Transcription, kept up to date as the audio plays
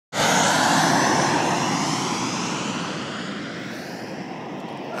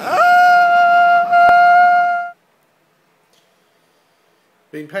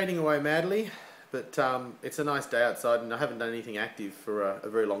been painting away madly, but it's a nice day outside and I haven't done anything active for a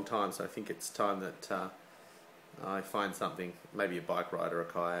very long time, so I think it's time that I find something, maybe a bike ride or a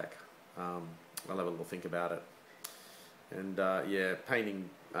kayak. I'll have a little think about it. And yeah, painting,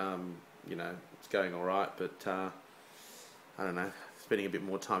 you know, it's going alright, but I don't know, spending a bit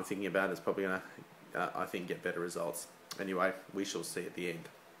more time thinking about it is probably going to, I think, get better results. Anyway, we shall see at the end.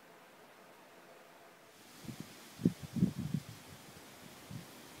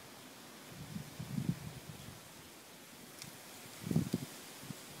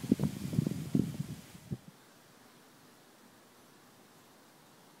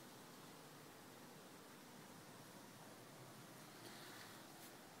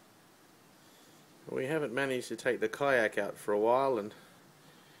 We haven't managed to take the kayak out for a while, and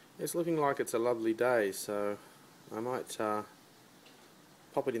it's looking like it's a lovely day, so I might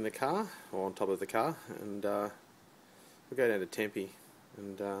pop it in the car, or on top of the car, and we'll go down to Tempe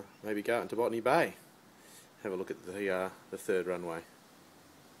and maybe go out into Botany Bay, have a look at the third runway.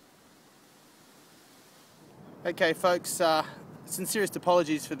 Okay folks, sincerest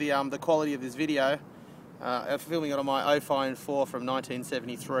apologies for the quality of this video. I'm filming it on my iPhone 4 from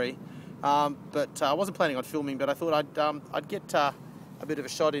 1973. But I wasn't planning on filming, but I thought I'd get a bit of a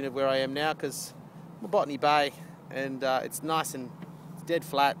shot in of where I am now, because I'm at Botany Bay and it's nice and it's dead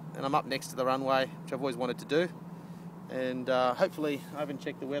flat, and I'm up next to the runway, which I've always wanted to do. And hopefully, I haven't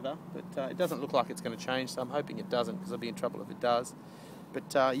checked the weather, but it doesn't look like it's going to change, so I'm hoping it doesn't, because I'll be in trouble if it does.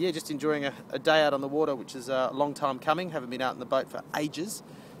 But yeah, just enjoying a day out on the water, which is a long time coming. Haven't been out in the boat for ages.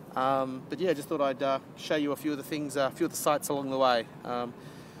 But yeah, just thought I'd show you a few of the things, a few of the sights along the way.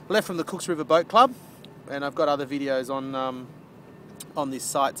 Left from the Cooks River Boat Club, and I've got other videos on this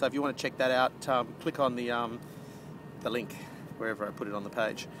site, so if you want to check that out, click on the link wherever I put it on the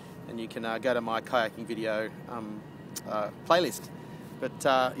page, and you can go to my kayaking video playlist.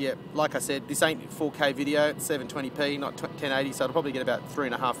 But yeah, like I said, this ain't 4K video, it's 720p, not 1080, so it'll probably get about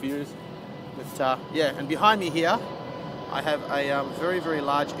 3.5 views. But yeah, and behind me here I have a very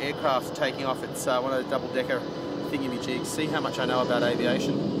large aircraft taking off. It's one of the double-decker thingy-me-jigs. See how much I know about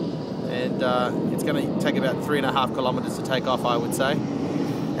aviation. And it's going to take about 3.5 kilometres to take off, I would say.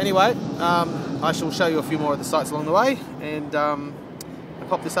 Anyway, I shall show you a few more of the sights along the way, and I'll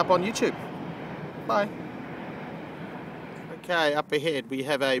pop this up on YouTube. Bye. Okay, up ahead we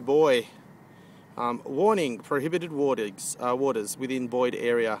have a buoy. Warning, prohibited waters within buoyed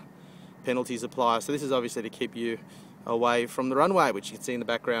area. Penalties apply. So this is obviously to keep you away from the runway, which you can see in the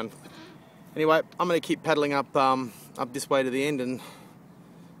background. Anyway, I'm going to keep paddling up this way to the end and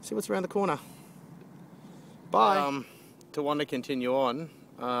see what's around the corner. Bye. To want to continue on,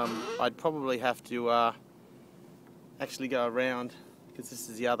 I'd probably have to actually go around, because this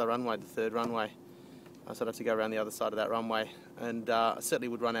is the other runway, the third runway. So I'd have to go around the other side of that runway, and I certainly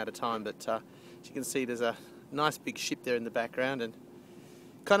would run out of time, but as you can see, there's a nice big ship there in the background, and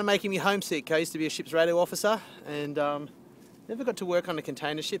kind of making me homesick. I used to be a ship's radio officer, and never got to work on a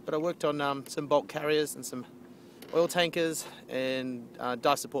container ship, but I worked on some bulk carriers and some oil tankers and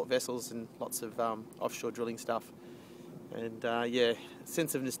dive support vessels and lots of offshore drilling stuff. And yeah,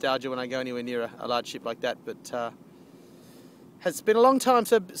 sense of nostalgia when I go anywhere near a large ship like that, but has been a long time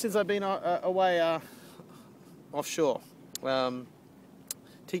since I've been away offshore.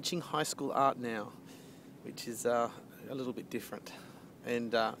 Teaching high school art now, which is a little bit different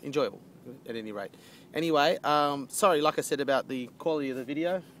and enjoyable at any rate. Anyway, sorry, like I said about the quality of the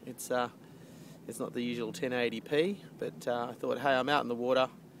video, it's not the usual 1080p, but I thought, hey, I'm out in the water,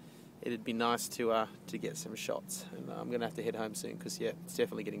 it'd be nice to get some shots, and I'm going to have to head home soon, because yeah, it's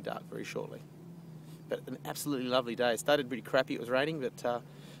definitely getting dark very shortly. But an absolutely lovely day. It started pretty crappy, it was raining, but it's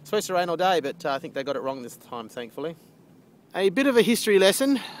supposed to rain all day, but I think they got it wrong this time, thankfully. A bit of a history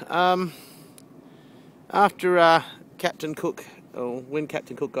lesson. After Captain Cook, or when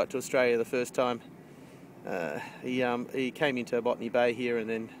Captain Cook got to Australia the first time, he came into Botany Bay here, and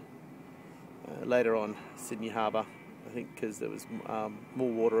then later on Sydney Harbour, I think, because there was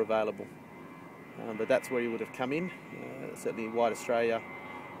more water available. But that's where he would have come in. Certainly white Australia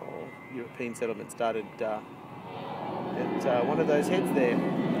or European settlement started at one of those heads there.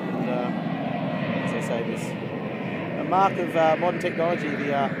 And as I say, this a mark of modern technology,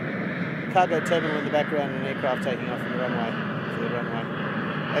 the cargo terminal in the background and an aircraft taking off from the runway, third runway,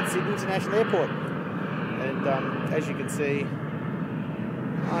 at Sydney International Airport. And as you can see,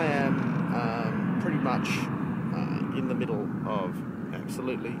 I am pretty much in the middle of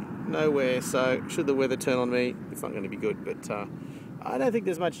absolutely nowhere, so should the weather turn on me, it's not going to be good, but I don't think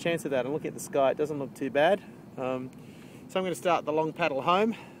there's much chance of that. I'm looking at the sky, it doesn't look too bad. So I'm going to start the long paddle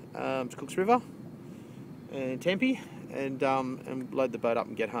home to Cooks River and Tempe, and load the boat up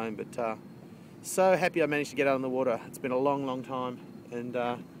and get home. But so happy I managed to get out on the water. It's been a long time, and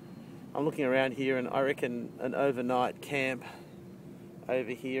I'm looking around here, and I reckon an overnight camp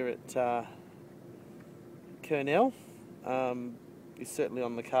over here at Kurnell is certainly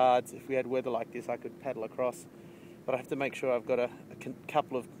on the cards. If we had weather like this, I could paddle across, but I have to make sure I've got a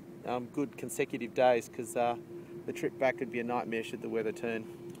couple of good consecutive days, because the trip back could be a nightmare should the weather turn.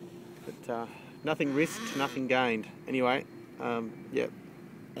 But nothing risked, nothing gained. Anyway, yeah,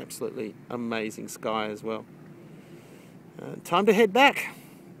 absolutely amazing sky as well. Time to head back.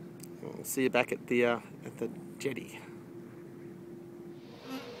 We'll see you back at the jetty.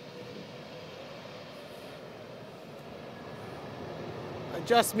 I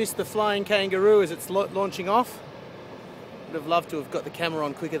just missed the flying kangaroo as it's launching off. Would have loved to have got the camera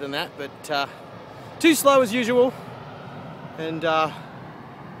on quicker than that, but too slow as usual. And check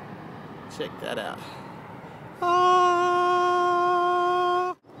that out.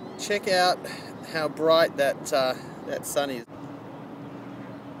 Check out how bright that sun is.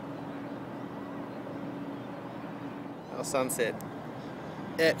 Our sunset,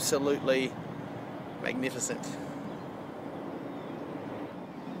 absolutely magnificent.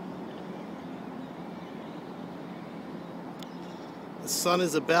 The sun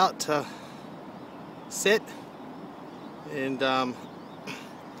is about to set, and I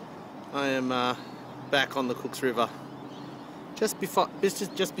am back on the Cooks River, just beside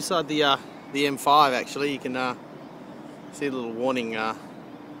the M5. Actually, you can see a little warning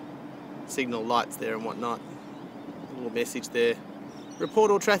signal lights there and whatnot. A little message there: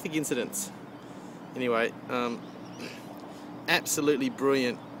 report all traffic incidents. Anyway, absolutely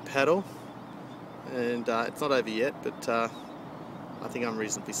brilliant paddle, and it's not over yet, but I think I'm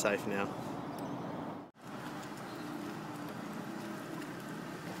reasonably safe now.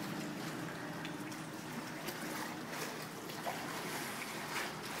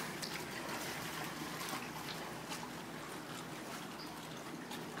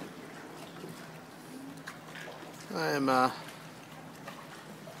 I am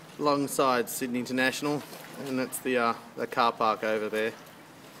alongside Sydney International, and that's the car park over there.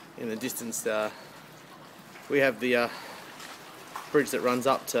 In the distance, we have the bridge that runs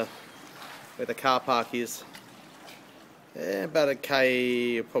up to where the car park is. About a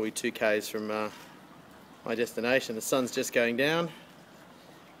K, probably 2 Ks from my destination. The sun's just going down,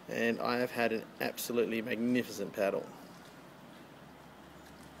 and I have had an absolutely magnificent paddle.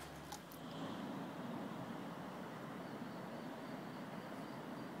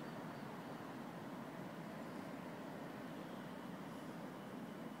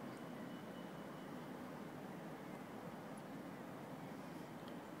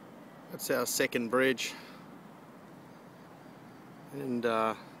 That's our second bridge, and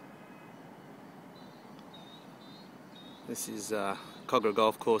this is Cogra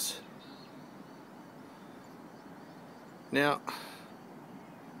Golf Course. Now,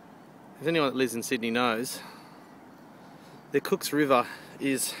 as anyone that lives in Sydney knows, the Cooks River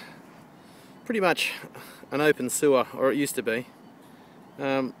is pretty much an open sewer, or it used to be.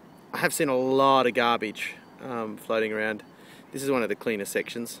 I have seen a lot of garbage floating around. This is one of the cleaner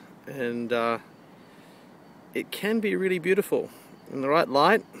sections, and it can be really beautiful in the right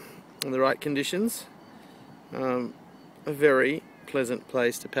light and the right conditions. A very pleasant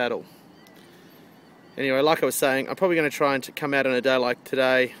place to paddle. Anyway, like I was saying, I'm probably going to try and come out on a day like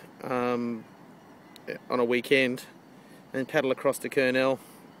today, on a weekend, and paddle across to Kurnell,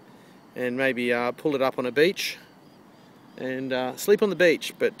 and maybe pull it up on a beach and sleep on the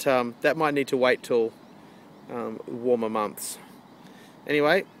beach, but that might need to wait till warmer months.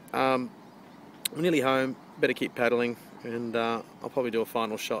 Anyway, we're nearly home, better keep paddling, and I'll probably do a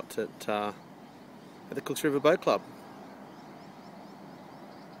final shot at the Cooks River Boat Club.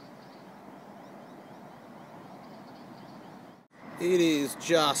 It is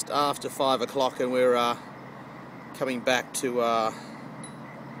just after 5 o'clock, and we're coming back to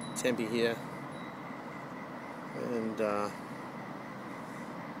Tempe here, and all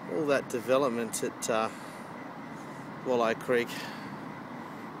that development at Walleye Creek.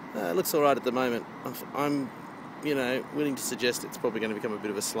 It looks alright at the moment. I'm, willing to suggest it's probably going to become a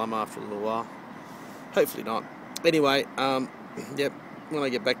bit of a slum after a little while. Hopefully not. Anyway, yep. When I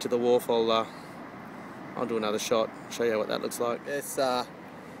get back to the wharf, I'll do another shot, show you what that looks like. Yes,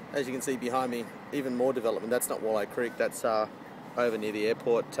 as you can see behind me, even more development. That's not Walleye Creek. That's over near the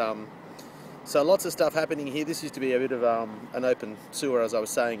airport. So lots of stuff happening here. This used to be a bit of an open sewer, as I was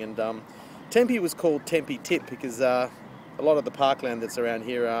saying, and Tempe was called Tempe Tip because a lot of the parkland that's around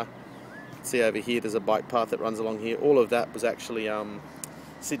here, see over here, there's a bike path that runs along here. All of that was actually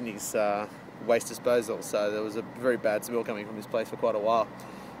Sydney's waste disposal, so there was a very bad smell coming from this place for quite a while.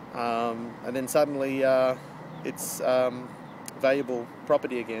 And then suddenly it's valuable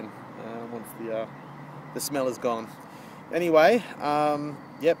property again once the smell is gone. Anyway,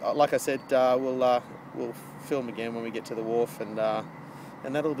 yep, like I said, we'll film again when we get to the wharf, and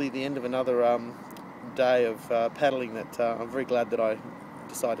that'll be the end of another day of paddling that I'm very glad that I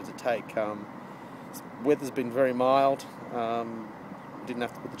decided to take. Weather's been very mild, didn't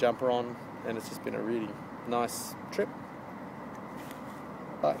have to put the jumper on, and it's just been a really nice trip.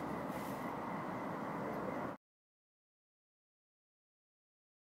 Bye.